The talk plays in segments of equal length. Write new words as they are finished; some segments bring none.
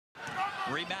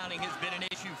Rebounding has been an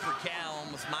issue for Cal,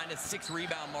 almost -6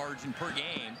 rebound margin per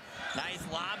game. Nice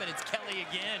lob, and it's Kelly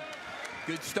again.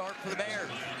 Good start for the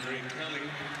Bears.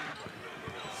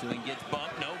 Swing gets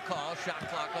bumped, no call, shot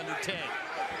clock under 10.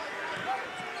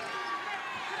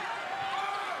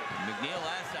 McNeil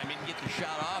last time didn't get the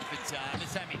shot off in time.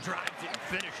 This time he drives it and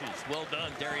finishes. Well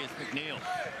done, Darius McNeil.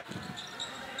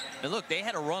 And look, they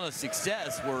had a run of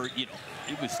success where, you know,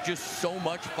 it was just so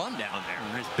much fun down there.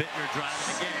 And there's Bittner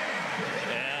driving again.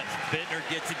 Yeah, Bittner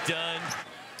gets it done.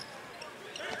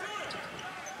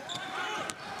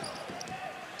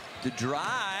 The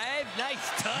drive, nice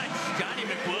touch. Johnny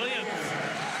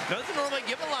McWilliams doesn't normally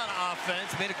give a lot of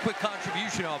offense. Made a quick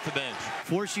contribution off the bench.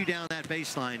 Force you down that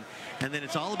baseline, and then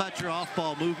it's all about your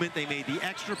off-ball movement. They made the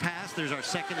extra pass. There's our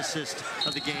second assist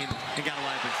of the game and got a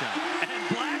wide open shot. And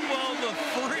Blackwell the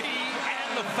free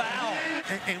and the foul.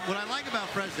 And what I like about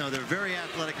Fresno, they're very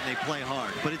athletic and they play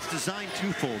hard, but it's designed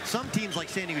twofold. Some teams like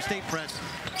San Diego State press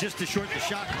just to shorten the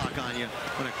shot clock on you.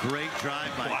 What a great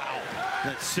drive by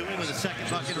that's Sui with a second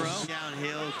bucket in a row.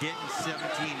 Downhill, getting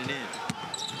 17 and in.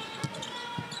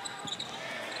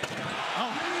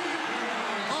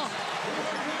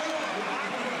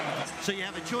 So you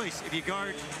have a choice. If you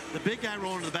guard the big guy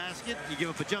rolling to the basket, you give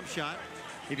up a jump shot.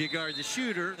 If you guard the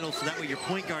shooter, so that way your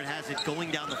point guard has it going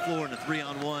down the floor in a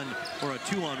 3-on-1 or a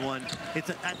 2-on-1.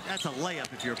 That's a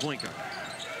layup if you're a point guard.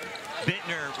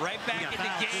 Bittner right back in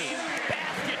the game.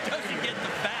 Basket doesn't get the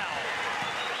foul.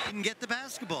 Didn't get the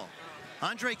basketball.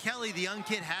 Andre Kelly, the young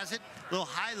kid, has it. Little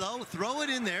high-low. Throw it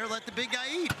in there. Let the big guy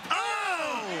eat.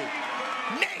 Oh!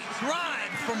 Nate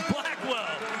Grimes from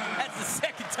Blackwell. That's the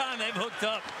second time they've hooked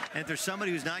up. And if there's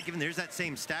somebody who's not giving, there's that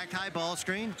same stacked high ball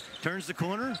screen. Turns the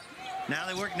corner. Now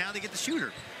they work. Now they get the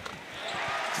shooter.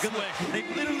 It's a good look.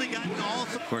 They've literally gotten all.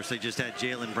 Of course, they just had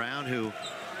Jalen Brown, who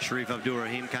Sharif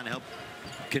Abdul-Rahim kind of helped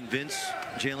convince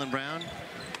Jalen Brown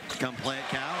to come play at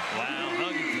Cal. Wow,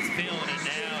 Huggins is feeling it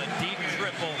now. A deep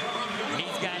triple.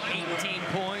 He's got 18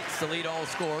 points to lead all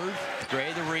scorers.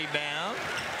 Gray the rebound.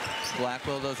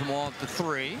 Blackwell doesn't want the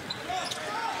three.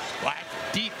 Black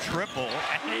deep triple,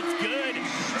 and it's good.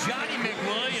 Johnny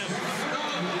McWilliams.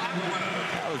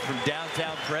 That was from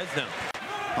downtown Fresno.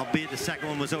 Albeit the second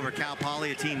one was over Cal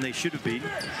Poly, a team they should have beaten.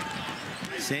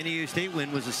 San Diego State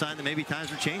win was a sign that maybe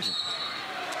times were changing.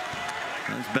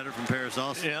 That's better from Paris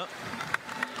also. Yeah.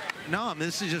 No, I mean,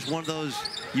 this is just one of those,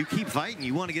 you keep fighting,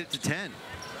 you want to get it to 10.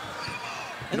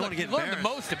 You don't want to get embarrassed. You learn the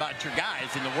most about your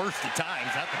guys in the worst of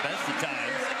times, not the best of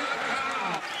times.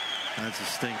 That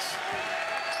just stinks.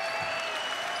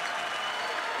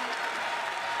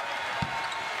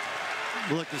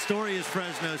 Look, the story is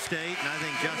Fresno State, and I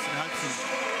think Justin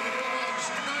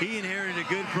Hudson, he inherited a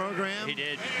good program. He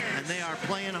did. And they are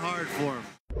playing hard for him.